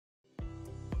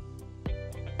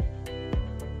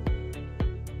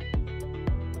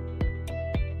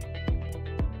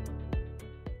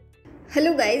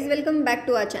Hello guys, welcome back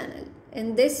to our channel.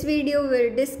 In this video,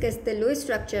 we'll discuss the Lewis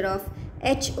structure of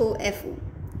HOFO.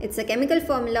 It's a chemical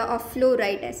formula of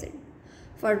fluorite acid.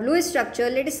 For Lewis structure,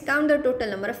 let us count the total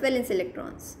number of valence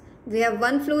electrons. We have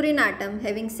one fluorine atom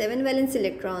having 7 valence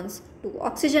electrons, 2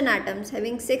 oxygen atoms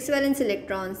having 6 valence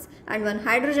electrons, and 1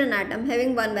 hydrogen atom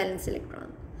having 1 valence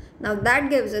electron. Now that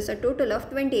gives us a total of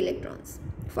 20 electrons.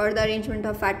 For the arrangement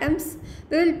of atoms,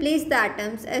 we will place the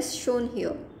atoms as shown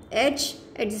here. H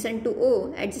adjacent to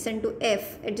O, adjacent to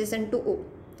F, adjacent to O.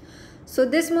 So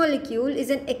this molecule is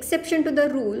an exception to the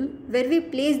rule where we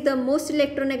place the most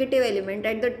electronegative element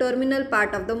at the terminal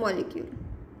part of the molecule.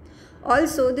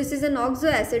 Also, this is an oxo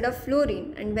acid of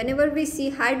fluorine, and whenever we see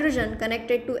hydrogen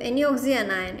connected to any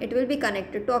oxyanion, it will be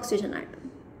connected to oxygen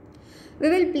atom. We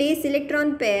will place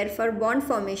electron pair for bond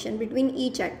formation between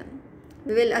each atom.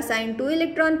 We will assign 2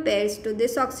 electron pairs to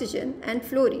this oxygen and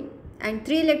fluorine, and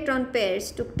 3 electron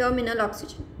pairs to terminal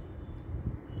oxygen.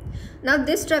 Now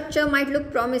this structure might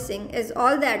look promising as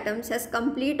all the atoms has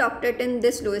complete octet in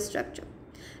this Lewis structure.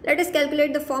 Let us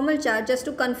calculate the formal charge just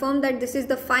to confirm that this is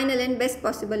the final and best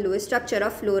possible Lewis structure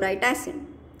of fluorite acid.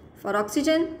 For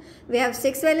oxygen, we have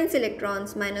 6 valence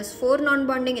electrons minus 4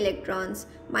 non-bonding electrons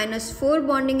minus 4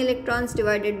 bonding electrons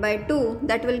divided by 2,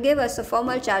 that will give us a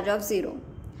formal charge of 0.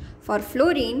 For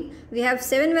fluorine, we have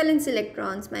 7 valence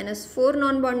electrons minus 4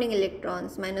 non-bonding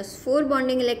electrons minus 4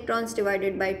 bonding electrons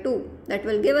divided by 2, that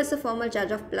will give us a formal charge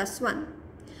of plus 1.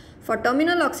 For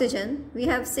terminal oxygen, we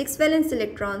have 6 valence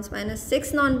electrons minus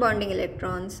 6 non-bonding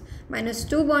electrons minus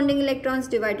 2 bonding electrons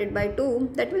divided by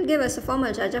 2, that will give us a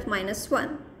formal charge of minus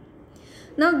 1.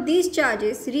 Now these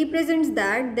charges represents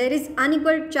that there is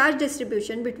unequal charge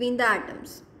distribution between the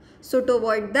atoms. So to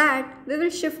avoid that, we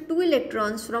will shift 2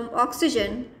 electrons from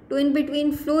oxygen to in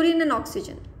between fluorine and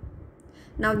oxygen.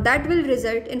 Now that will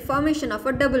result in formation of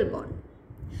a double bond.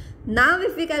 Now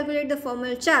if we calculate the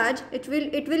formal charge, it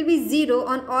will be 0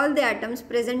 on all the atoms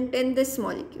present in this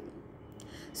molecule.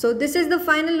 So this is the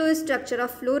final Lewis structure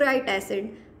of fluorite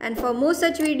acid, and for more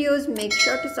such videos, make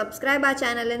sure to subscribe our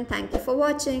channel, and thank you for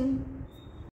watching.